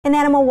In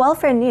animal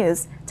welfare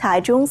news,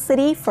 Taichung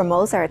City,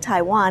 Formosa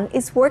Taiwan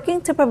is working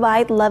to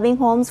provide loving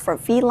homes for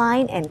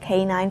feline and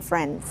canine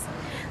friends.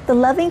 The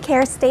Loving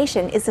Care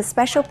Station is a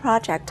special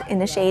project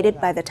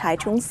initiated by the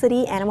Taichung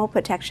City Animal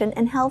Protection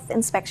and Health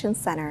Inspection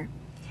Center.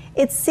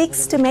 It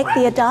seeks to make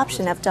the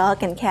adoption of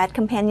dog and cat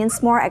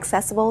companions more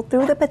accessible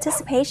through the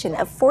participation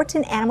of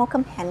 14 animal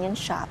companion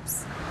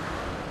shops.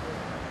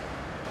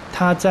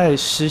 他在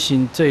实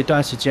行这一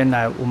段时间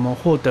来，我们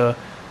获得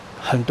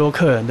很多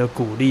客人的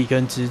鼓励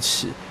跟支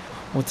持，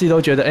我自己都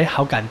觉得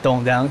好感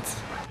动这样子。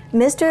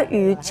Mr.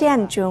 Yu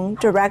Jianzhong,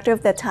 director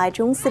of the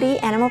Taichung City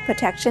Animal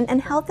Protection and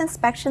Health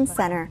Inspection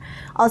Center,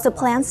 also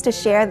plans to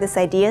share this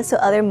idea so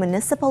other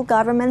municipal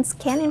governments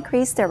can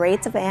increase their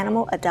rates of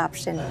animal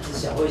adoption.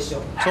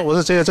 所以我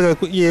是觉得这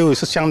个业务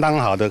是相当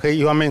好的，可以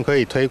一方面可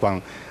以推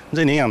广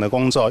认领养的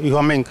工作，一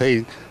方面可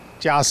以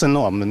加深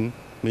我们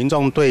民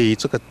众对于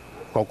这个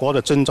狗狗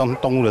的尊重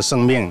动物的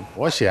生命。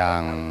我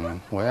想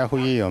我要呼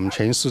吁我们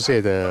全世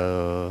界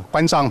的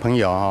观众朋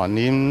友哈，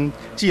您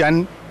既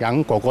然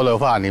养狗狗的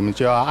话，你们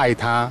就要爱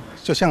它，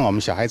就像我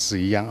们小孩子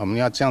一样，我们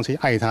要这样去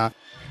爱它。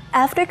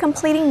After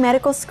completing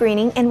medical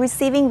screening and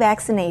receiving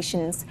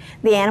vaccinations,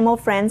 the animal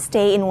friends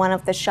stay in one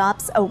of the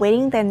shops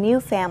awaiting their new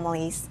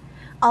families.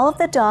 All of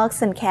the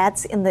dogs and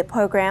cats in the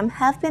program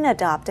have been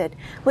adopted,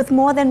 with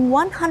more than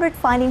 100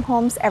 finding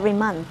homes every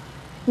month.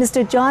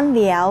 Mr. John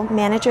Liao,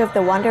 manager of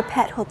the Wonder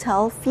Pet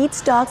Hotel,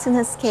 feeds dogs in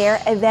his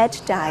care a veg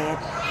diet.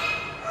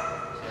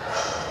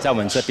 在我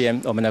们这边，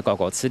我们的狗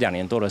狗吃2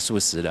年多的素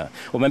食了。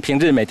我们平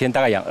日每天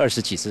大概养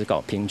20几只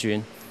狗，平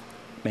均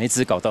每一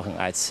只狗都很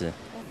爱吃。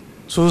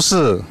舒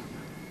适、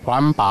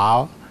环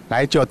保，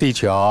来救地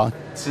球。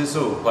吃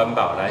素环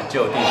保，来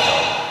救地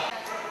球。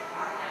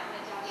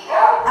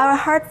 Our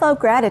heartfelt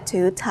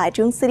gratitude,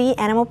 Taichung City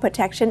Animal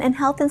Protection and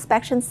Health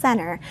Inspection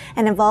Center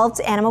and involved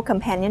animal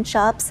companion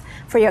shops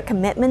for your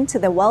commitment to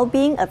the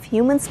well-being of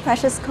humans'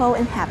 precious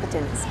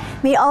co-inhabitants.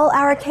 May all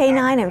our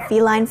canine and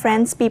feline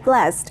friends be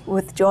blessed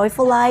with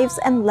joyful lives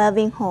and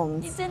loving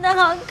homes. 你真的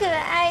好可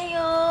爱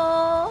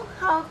哟，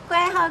好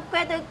乖好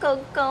乖的狗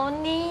狗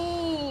呢。